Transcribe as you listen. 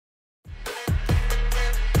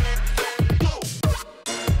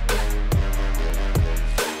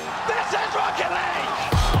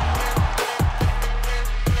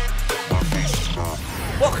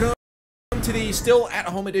to the still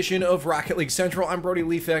at-home edition of Rocket League Central. I'm Brody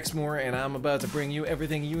Leaf Exmoor, and I'm about to bring you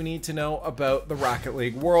everything you need to know about the Rocket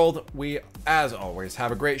League world. We, as always,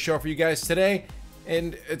 have a great show for you guys today,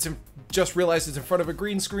 and just realized it's in front of a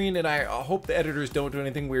green screen, and I hope the editors don't do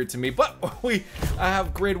anything weird to me. But I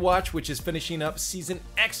have Grid Watch, which is finishing up Season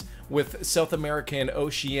X with South American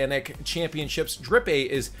Oceanic Championships. Drip A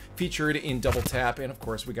is featured in Double Tap, and of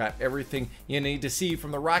course, we got everything you need to see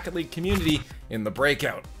from the Rocket League community in the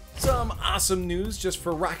Breakout. Some awesome news just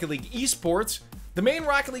for Rocket League esports. The main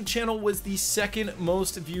Rocket League channel was the second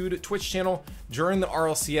most viewed Twitch channel during the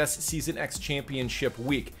RLCS Season X Championship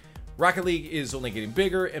week. Rocket League is only getting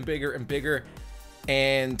bigger and bigger and bigger,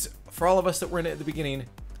 and for all of us that were in it at the beginning,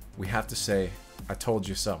 we have to say, I told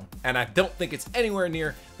you so. And I don't think it's anywhere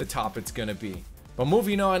near the top it's gonna be. But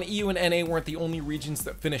moving on, EU and NA weren't the only regions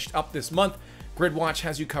that finished up this month. Grid Watch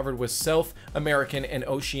has you covered with South American and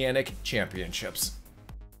Oceanic Championships.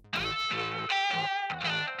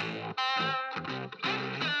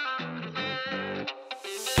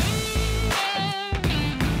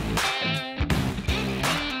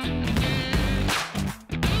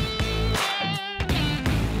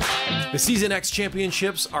 The Season X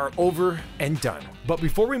Championships are over and done. But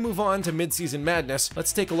before we move on to mid-season madness,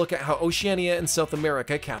 let's take a look at how Oceania and South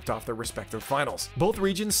America capped off their respective finals. Both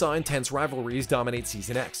regions saw intense rivalries dominate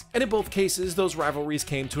Season X, and in both cases, those rivalries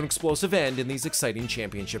came to an explosive end in these exciting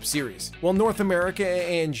championship series. While North America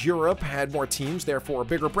and Europe had more teams, therefore a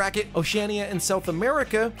bigger bracket, Oceania and South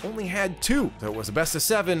America only had two. So it was a best of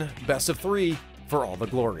 7, best of 3, for all the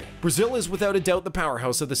glory. Brazil is without a doubt the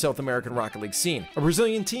powerhouse of the South American Rocket League scene. A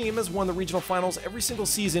Brazilian team has won the regional finals every single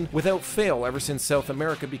season without fail ever since South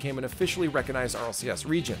America became an officially recognized RLCS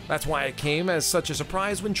region. That's why it came as such a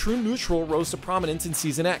surprise when True Neutral rose to prominence in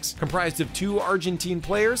Season X, comprised of 2 Argentine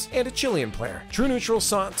players and a Chilean player. True Neutral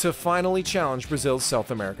sought to finally challenge Brazil's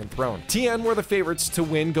South American throne. TN were the favorites to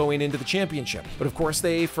win going into the championship, but of course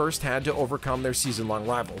they first had to overcome their season-long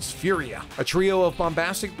rivals, Furia, a trio of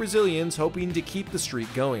bombastic Brazilians hoping to keep the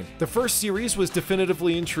streak going. The first series was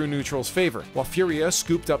definitively in True Neutral's favor, while Furia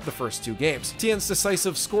scooped up the first 2 games. TN's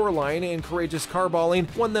decisive scoreline and courageous carballing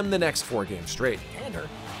won them the next 4 games straight. Tander,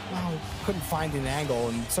 well, couldn't find an angle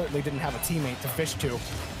and certainly didn't have a teammate to fish to,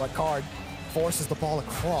 but Card forces the ball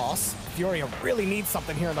across. Furia really needs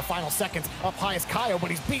something here in the final seconds. Up high is Kaio, but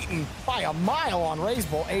he's beaten by a mile on Ray's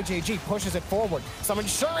ball. AJG pushes it forward. Some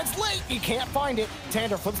insurance late, he can't find it.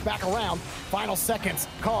 Tander flips back around. Final seconds,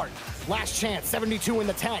 Card. Last chance, 72 in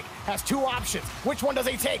the tank. Has 2 options. Which one does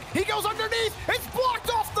he take? He goes underneath. It's blocked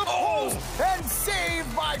off the post and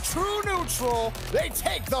saved by True Neutral. They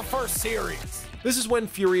take the first series. This is when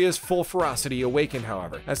Furia's full ferocity awakened,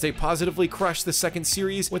 however, as they positively crushed the second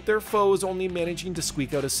series, with their foes only managing to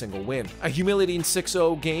squeak out a single win. A humiliating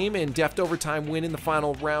 6-0 game and deft overtime win in the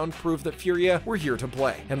final round proved that Furia were here to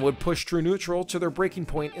play, and would push True Neutral to their breaking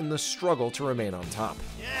point in the struggle to remain on top.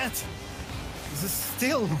 Yet, this is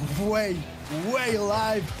still way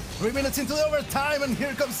alive. 3 minutes into the overtime, and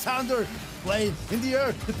here comes Sander. Play in the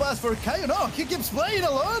air, the pass for Kaio. No, he keeps playing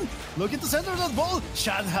alone. Looking to center that ball.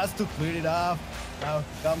 Shad has to clear it off. Now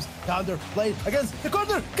comes counter play against the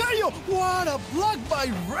corner. Kaio, what a block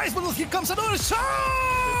by Rice, but here comes another shot!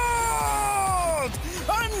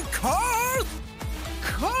 And Card,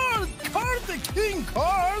 the King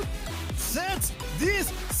Card sets this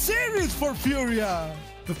series for Furia.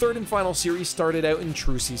 The third and final series started out in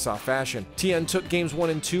true Seesaw fashion. TN took games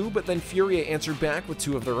 1 and 2, but then Furia answered back with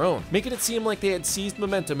 2 of their own, making it seem like they had seized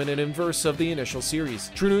momentum in an inverse of the initial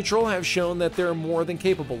series. True Neutral have shown that they're more than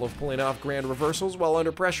capable of pulling off grand reversals while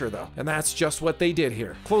under pressure though, and that's just what they did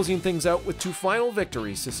here, closing things out with 2 final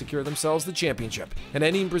victories to secure themselves the championship, and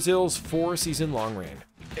ending Brazil's 4-season-long reign.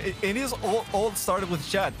 It is all started with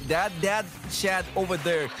Chad. That Chad over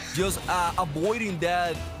there, just avoiding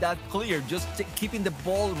that clear, just keeping the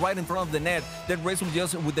ball right in front of the net. Then Racing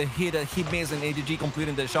just with the hit that he missed and AGG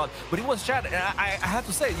completing the shot. But it was Chad, and I have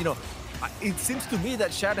to say, you know, it seems to me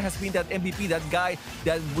that Chad has been that MVP, that guy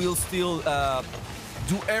that will still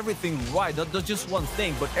do everything right, not just one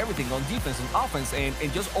thing, but everything on defense and offense,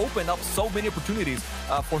 and just open up so many opportunities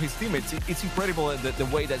for his teammates. It's incredible the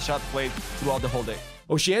way that Chad played throughout the whole day.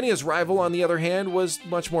 Oceania's rival, on the other hand, was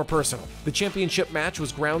much more personal. The championship match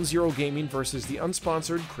was Ground Zero Gaming versus the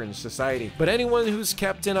unsponsored Cringe Society. But anyone who's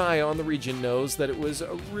kept an eye on the region knows that it was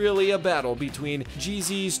really a battle between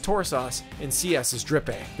GZ's Torsos and CS's Drip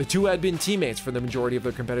A. The two had been teammates for the majority of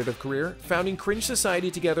their competitive career, founding Cringe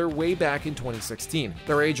Society together way back in 2016.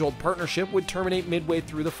 Their age-old partnership would terminate midway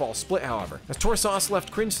through the fall split, however, as Torsos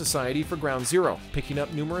left Cringe Society for Ground Zero, picking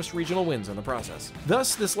up numerous regional wins in the process.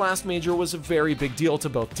 Thus, this last major was a very big deal to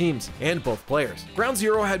both teams and both players. Ground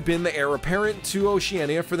Zero had been the heir apparent to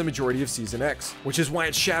Oceania for the majority of Season X, which is why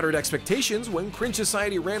it shattered expectations when Cringe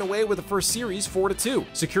Society ran away with the first series 4-2,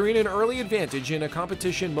 securing an early advantage in a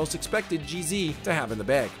competition most expected GZ to have in the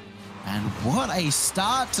bag. And what a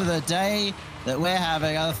start to the day that we're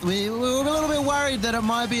having. We were a little bit worried that it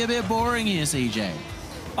might be a bit boring here, CJ.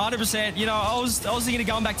 100%. You know, I was thinking of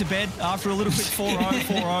going back to bed after a little quick 4-0,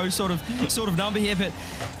 4-0 sort of number here. But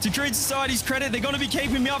to Cringe Society's credit, they're going to be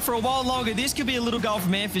keeping me up for a while longer. This could be a little goal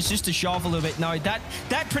from Amphis just to show off a little bit. No,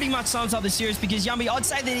 that pretty much sums up the series because Yummy, I'd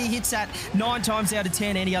say that he hits that 9 times out of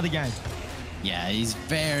 10 any other game. Yeah, he's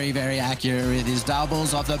very, very accurate with his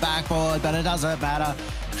doubles off the backboard, but it doesn't matter.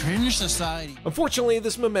 Cringe Society. Unfortunately,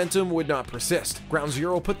 this momentum would not persist. Ground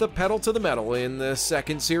Zero put the pedal to the metal in the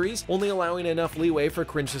second series, only allowing enough leeway for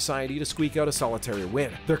Cringe Society to squeak out a solitary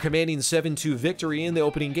win. Their commanding 7-2 victory in the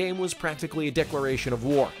opening game was practically a declaration of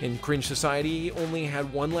war, and Cringe Society only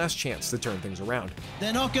had one last chance to turn things around.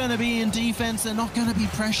 They're not going to be in defense, they're not going to be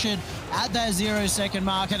pressured at that 0-second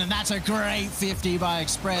mark, and that's a great 50 by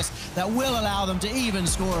Express that will allow them to even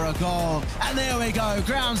score a goal. And there we go,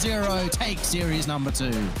 Ground Zero takes series number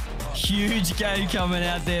 2. Huge game coming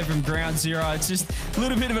out there from Ground Zero. It's just a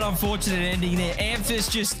little bit of an unfortunate ending there. Amphis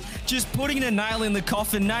just putting a nail in the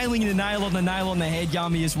coffin, nailing the nail on the head,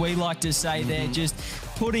 Yummy, as we like to say there. Just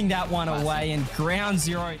putting that one away, and Ground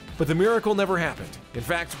Zero. But the miracle never happened. In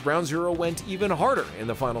fact, Ground Zero went even harder in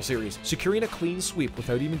the final series, securing a clean sweep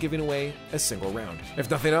without even giving away a single round.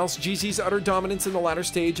 If nothing else, GZ's utter dominance in the latter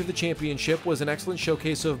stage of the championship was an excellent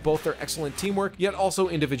showcase of both their excellent teamwork, yet also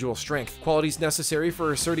individual strength, qualities necessary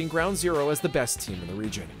for asserting Ground Zero as the best team in the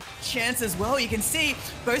region. Chance as well. You can see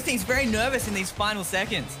both teams very nervous in these final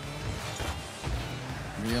seconds.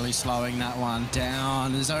 Really slowing that one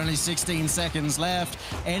down. There's only 16 seconds left.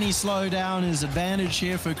 Any slowdown is advantage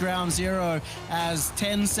here for Ground Zero as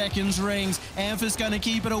 10 seconds rings. Amphis going to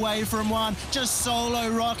keep it away from one. Just solo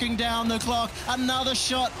rocking down the clock. Another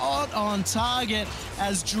shot on target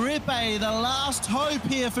as Drippe, the last hope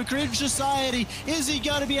here for Cringe Society. Is he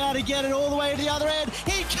going to be able to get it all the way to the other end?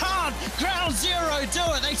 He can't! Ground Zero do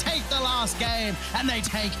it! They take the last game and they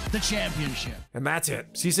take the championship. And that's it.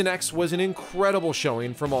 Season X was an incredible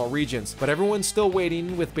showing from all regions, but everyone's still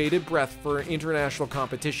waiting with bated breath for international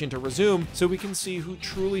competition to resume so we can see who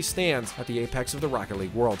truly stands at the apex of the Rocket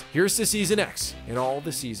League world. Here's to Season X and all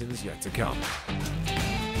the seasons yet to come.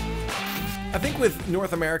 I think with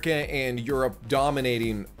North America and Europe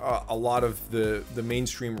dominating a lot of the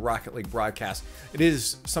mainstream Rocket League broadcast, it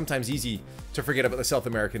is sometimes easy to forget about the South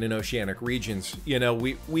American and Oceanic regions. You know,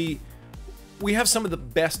 we have some of the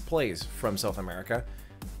best plays from South America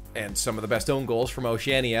and some of the best own goals from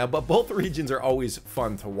Oceania, but both regions are always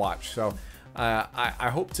fun to watch. So I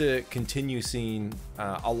hope to continue seeing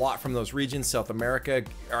a lot from those regions. South America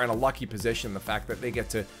are in a lucky position, the fact that they get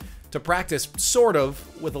to practice sort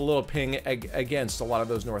of with a little ping against a lot of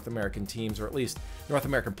those North American teams, or at least North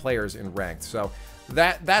American players in ranked. So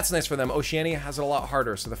that's nice for them. Oceania has it a lot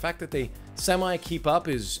harder, so the fact that they semi keep up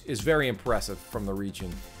is very impressive from the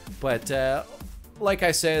region. But like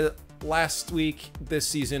I said last week, this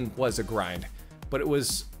season was a grind, but it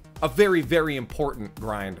was a very, very important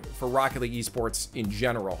grind for Rocket League esports in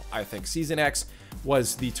general. I think Season X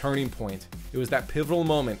was the turning point. It was that pivotal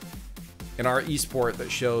moment in our esport that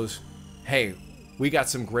shows, hey, we got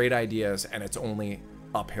some great ideas and it's only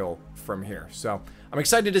uphill from here. So I'm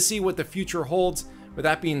excited to see what the future holds. With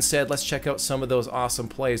that being said, let's check out some of those awesome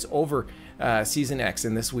plays over Season X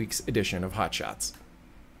in this week's edition of Hot Shots.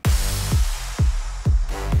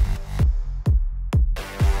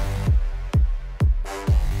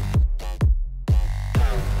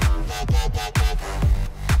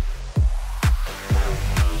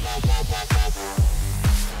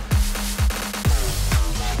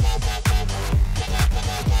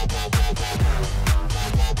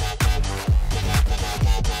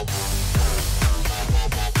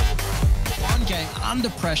 Under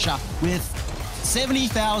pressure with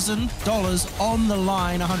 $70,000 on the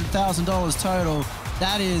line, $100,000 total.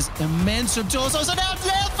 That is immense from Torso. So now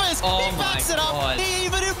Amphis, he backs it up. He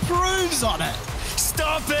even improves on it.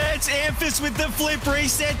 Stop it! Amphis with the flip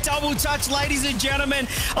reset, double touch, ladies and gentlemen.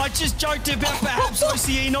 I just joked about perhaps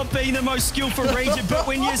OCE not being the most skillful region, but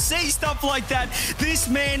when you see stuff like that, this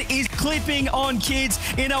man is clipping on kids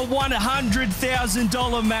in a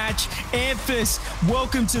 $100,000 match. Amphis,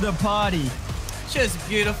 welcome to the party. Just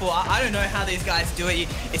beautiful. I don't know how these guys do it.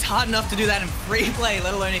 It's hard enough to do that in free play,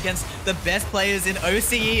 let alone against the best players in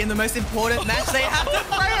OCE in the most important match. They have to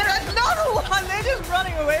play another one. They're just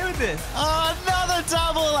running away with this. Another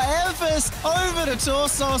double. Amphis over to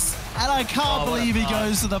Torsos, and I can't believe he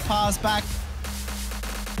goes to the pass back.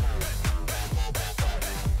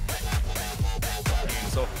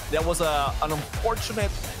 That was an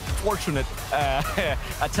unfortunate, fortunate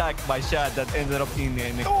attack by Shad that ended up in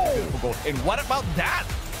a beautiful goal. And what about that?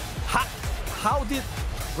 How did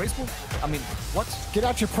Graceful? I mean, what? Get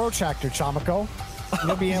out your protractor, Chomako.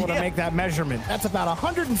 You'll be able to make that measurement. That's about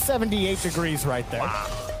 178 degrees right there.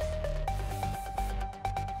 Wow.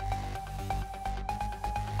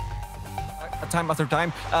 Time after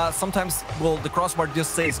time, sometimes, well, the crossbar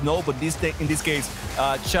just says no, but in this case,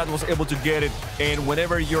 Chad was able to get it, and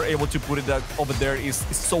whenever you're able to put it over there, is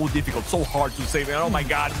so difficult, so hard to save. And oh my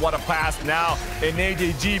God, what a pass now! And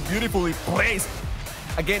AJG beautifully placed.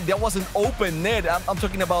 Again, that was an open net. I'm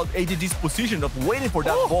talking about AJG's position of waiting for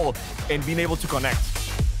that ball and being able to connect.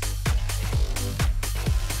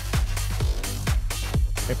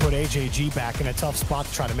 They put AJG back in a tough spot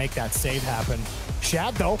to try to make that save happen.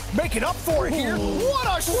 Shad, though, making up for it here. What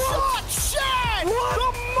a shot, Shad!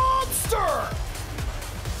 The monster!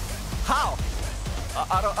 How?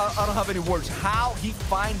 I don't have any words. How he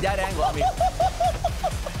find that angle? I mean.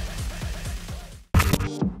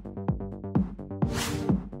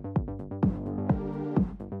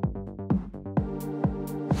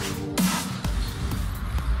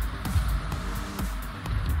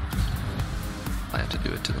 I have to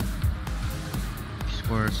do it to them.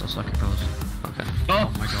 Scores, I'll suck your toes. Okay. Oh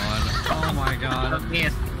my god. Oh my god.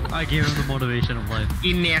 Yes. I gave him the motivation of life.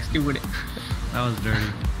 He nasty with it. That was dirty.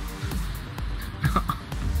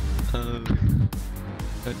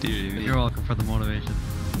 Oh dear. You're welcome for the motivation.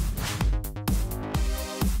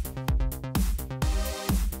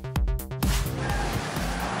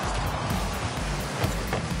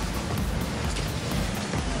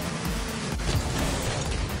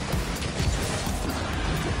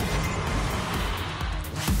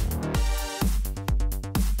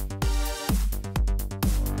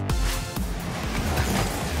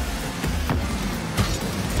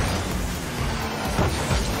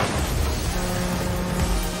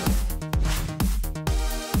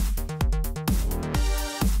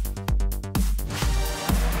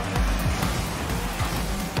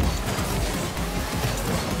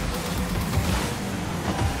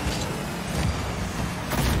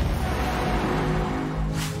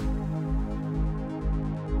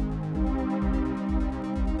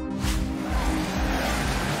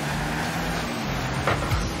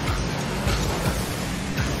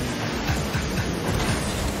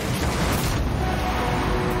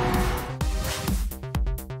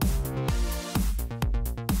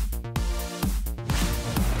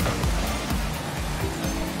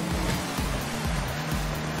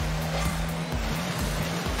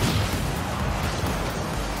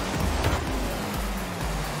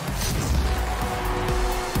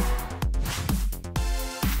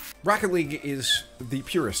 Rocket League is the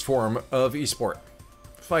purest form of esport.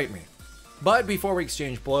 Fight me. But before we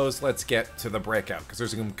exchange blows, let's get to the breakout, because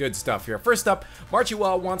there's some good stuff here. First up,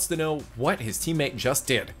 Marchiwell wants to know what his teammate just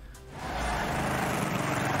did.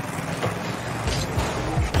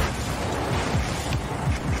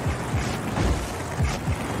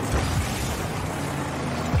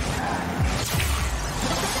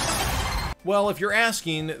 Well, if you're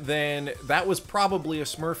asking, then that was probably a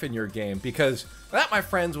smurf in your game, because that, my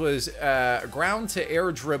friends, was ground to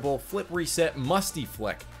air dribble, flip reset, musty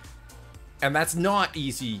flick. And that's not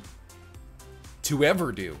easy to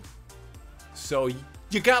ever do. So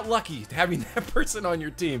you got lucky having that person on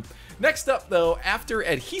your team. Next up, though, After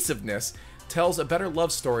Adhesiveness tells a better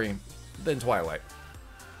love story than Twilight.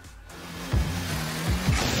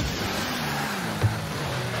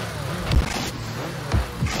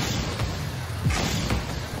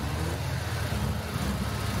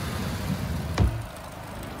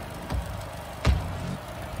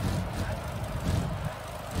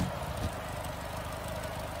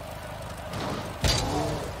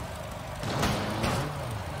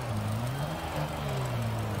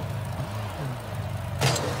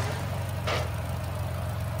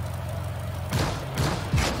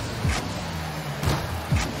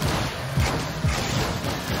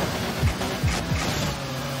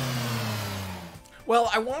 Well,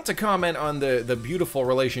 I want to comment on the beautiful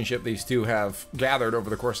relationship these two have gathered over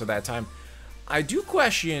the course of that time. I do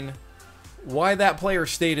question why that player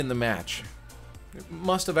stayed in the match. It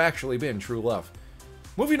must have actually been true love.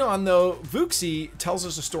 Moving on, though, Vuxi tells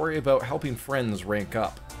us a story about helping friends rank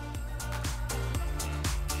up.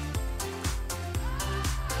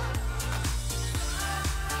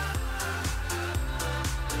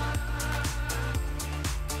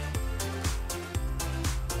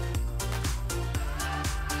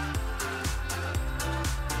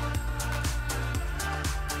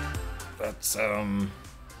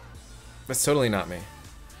 That's totally not me,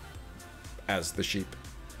 as the sheep.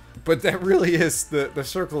 But that really is the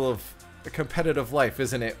circle of competitive life,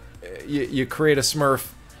 isn't it? You create a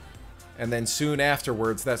Smurf, and then soon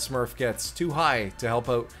afterwards that Smurf gets too high to help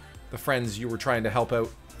out the friends you were trying to help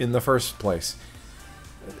out in the first place.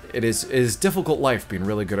 It is difficult life being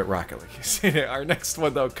really good at Rocket League. Our next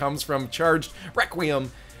one, though, comes from Charged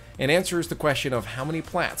Requiem and answers the question of how many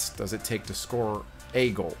plants does it take to score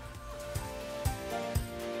a goal?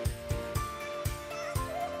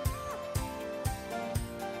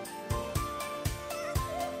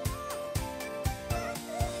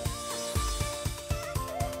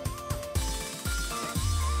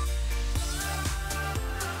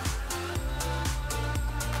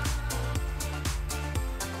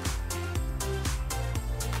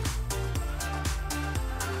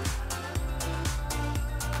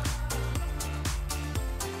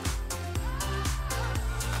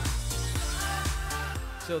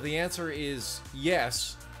 So the answer is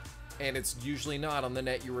yes, and it's usually not on the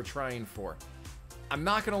net you were trying for. I'm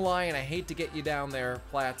not gonna lie, and I hate to get you down there,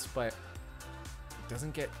 Plats, but it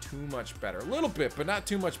doesn't get too much better. A little bit, but not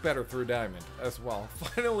too much better through Diamond as well.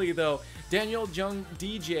 Finally, though, Daniel Jung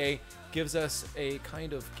DJ gives us a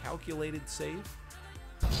kind of calculated save.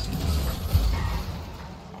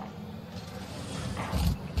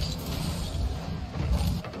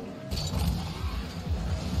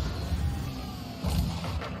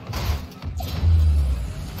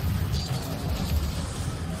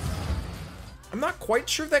 I'm not quite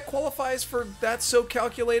sure that qualifies for That's So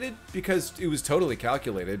Calculated, because it was totally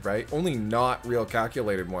calculated, right? Only not real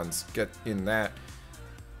calculated ones get in that.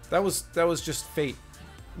 That was just fate.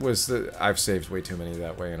 I've saved way too many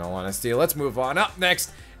that way, in all honesty. Let's move on. Up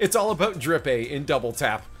next, it's all about Drip A in Double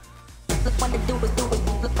Tap.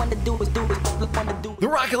 The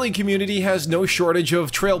Rocket League community has no shortage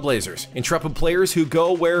of trailblazers, intrepid players who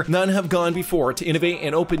go where none have gone before to innovate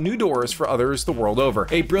and open new doors for others the world over.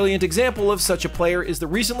 A brilliant example of such a player is the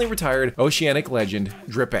recently retired Oceanic legend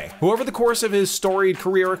Drip A, who over the course of his storied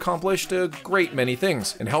career accomplished a great many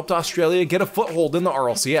things and helped Australia get a foothold in the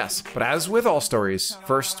RLCS. But as with all stories,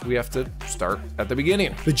 first we have to start at the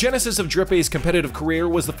beginning. The genesis of Drip A's competitive career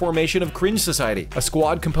was the formation of Cringe Society, a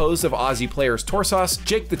squad composed of Aussie players Torsos,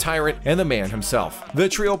 Jake the Tyrant, and the man himself. The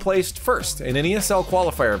trio placed first in an ESL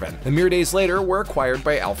qualifier event, and mere days later were acquired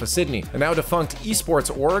by Alpha Sydney, a now defunct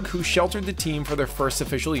esports org who sheltered the team for their first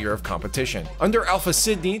official year of competition. Under Alpha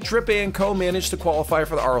Sydney, Drip A and Co managed to qualify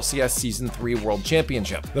for the RLCS Season 3 World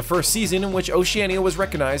Championship, the first season in which Oceania was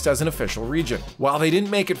recognized as an official region. While they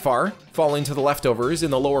didn't make it far, falling to the leftovers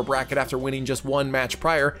in the lower bracket after winning just one match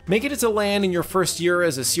prior, making it to LAN in your first year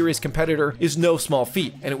as a serious competitor is no small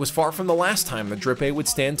feat, and it was far from the last time that Drip A would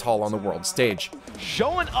stand tall on the world stage.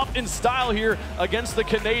 Showing up in style here against the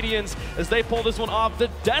Canadians as they pull this one off. The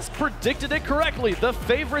desk predicted it correctly. The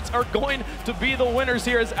favorites are going to be the winners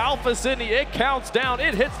here as Alpha Sydney, it counts down,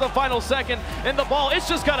 it hits the final second, and the ball, it's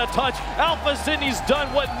just got a touch. Alpha Sydney's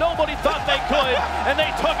done what nobody thought they could, and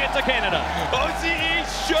they took it to Canada. OCE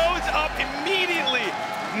shows up immediately.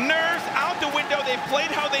 Nerves out the window. They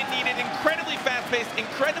played how they needed. Incredibly fast-paced,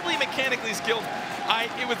 incredibly mechanically skilled.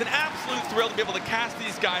 It was an absolute thrill to be able to cast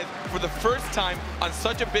these guys for the first time on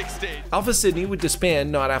such a big stage. Alpha Sydney would disband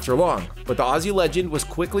not after long, but the Aussie legend was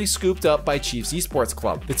quickly scooped up by Chiefs Esports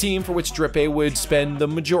Club, the team for which Drip A would spend the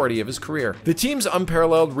majority of his career. The team's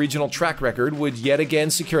unparalleled regional track record would yet again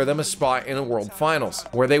secure them a spot in a World Finals,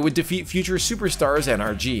 where they would defeat future superstars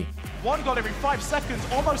NRG. One goal every 5 seconds,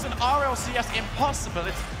 almost an RLCS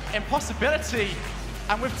impossibility.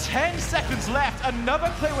 And with 10 seconds left,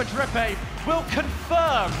 another player with Drip A will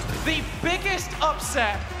confirm the biggest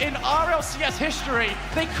upset in RLCS history.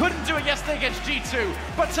 They couldn't do it yesterday against G2,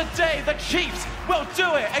 but today the Chiefs will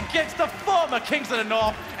do it against the former Kings of the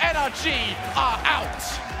North. NRG are out.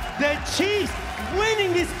 The Chiefs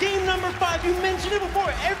winning this game number 5. You mentioned it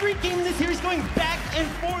before. Every game in this series going back and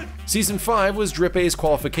forth. Season 5 was Drip A's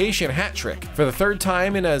qualification hat trick, for the third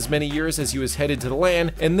time in as many years as he was headed to the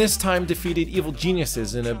LAN, and this time defeated Evil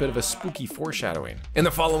Geniuses in a bit of a spooky foreshadowing. In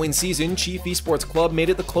the following season, Chief Esports Club made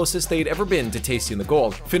it the closest they'd ever been to tasting the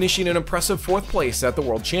gold, finishing an impressive 4th place at the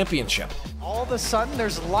World Championship. All of a sudden,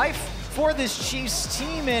 there's life for this Chiefs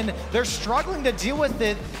team, and they're struggling to deal with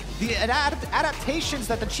it. The adaptations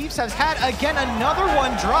that the Chiefs have had. Again, another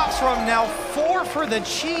one drops from now 4 for the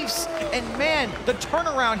Chiefs. And man, the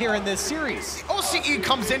turnaround here in this series. OCE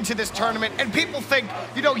comes into this tournament and people think,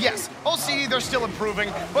 you know, yes, OCE, they're still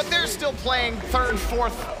improving, but they're still playing 3rd,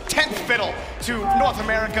 4th, 10th fiddle to North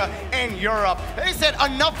America and Europe. They said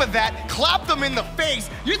enough of that, clapped them in the face.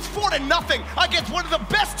 It's 4-0 against one of the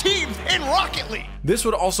best teams in Rocket League. This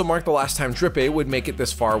would also mark the last time Drip A would make it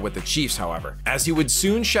this far with the Chiefs, however, as he would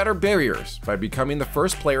soon shatter shatter barriers by becoming the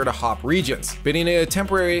first player to hop regions, bidding a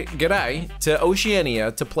temporary goodbye to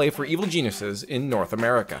Oceania to play for Evil Geniuses in North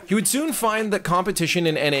America. He would soon find that competition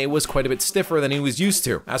in NA was quite a bit stiffer than he was used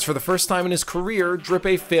to, as for the first time in his career,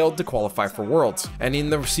 Drippe failed to qualify for Worlds, ending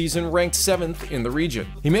the season ranked 7th in the region.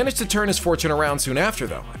 He managed to turn his fortune around soon after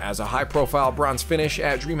though, as a high-profile bronze finish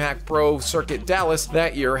at DreamHack Pro Circuit Dallas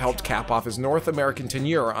that year helped cap off his North American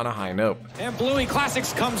tenure on a high note. And Bluey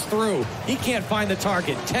Classics comes through. He can't find the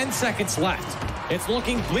target. 10 seconds left. It's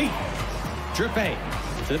looking bleak. Drippe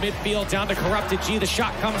to the midfield, down to Corrupted G. The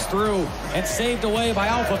shot comes through and saved away by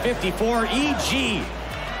Alpha 54. EG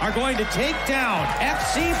are going to take down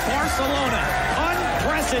FC Barcelona.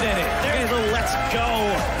 Unprecedented. There's a let's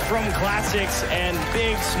go from Classics and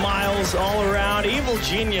big smiles all around. Evil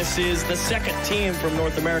Geniuses, the second team from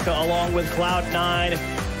North America, along with Cloud9,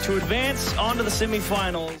 to advance onto the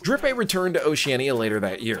semifinals. Drippe returned to Oceania later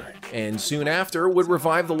that year, and soon after would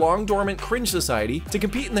revive the long-dormant Cringe Society to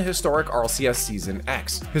compete in the historic RLCS Season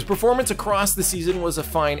X. His performance across the season was a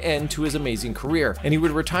fine end to his amazing career, and he would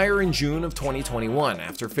retire in June of 2021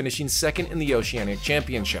 after finishing second in the Oceanic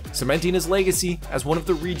Championship, cementing his legacy as one of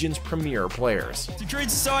the region's premier players. To Cringe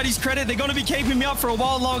Society's credit, they're going to be keeping me up for a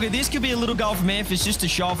while longer. This could be a little goal from Amphis just to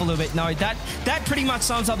show off a little bit. No, that pretty much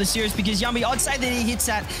sums up the series because Yummy, I'd say that he hits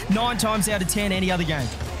that 9 times out of 10 any other game.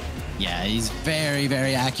 Yeah, he's very,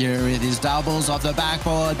 very accurate with his doubles off the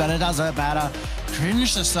backboard, but it doesn't matter. Cringe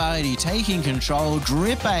Society taking control,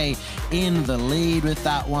 Drippe in the lead with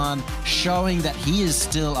that one, showing that he is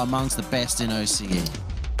still amongst the best in OCE.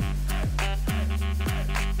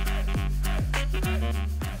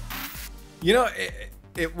 You know,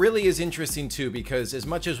 it really is interesting too, because as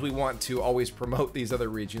much as we want to always promote these other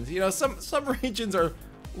regions, you know, some regions are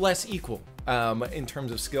less equal in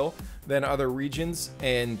terms of skill than other regions,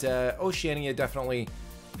 and Oceania definitely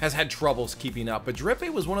has had troubles keeping up, but Drippe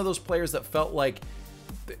was one of those players that felt like,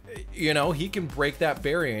 you know, he can break that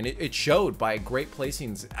barrier, and it showed by great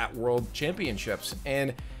placings at World Championships,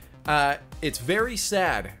 and it's very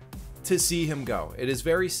sad to see him go. It is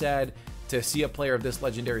very sad to see a player of this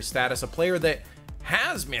legendary status, a player that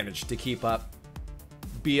has managed to keep up,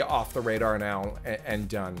 be off the radar now and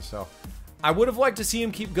done. So I would have liked to see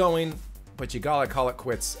him keep going, but you gotta call it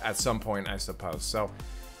quits at some point, I suppose. So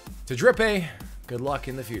to Drippe, good luck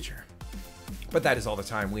in the future. But that is all the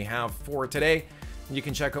time we have for today. You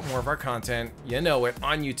can check out more of our content, you know it,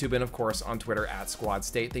 on YouTube and of course on Twitter at Squad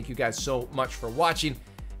State. Thank you guys so much for watching,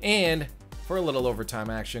 and for a little overtime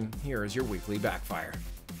action, here is your weekly Backfire.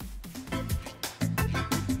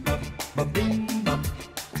 Bum,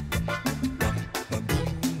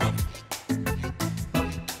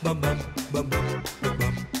 bum, bum, bum.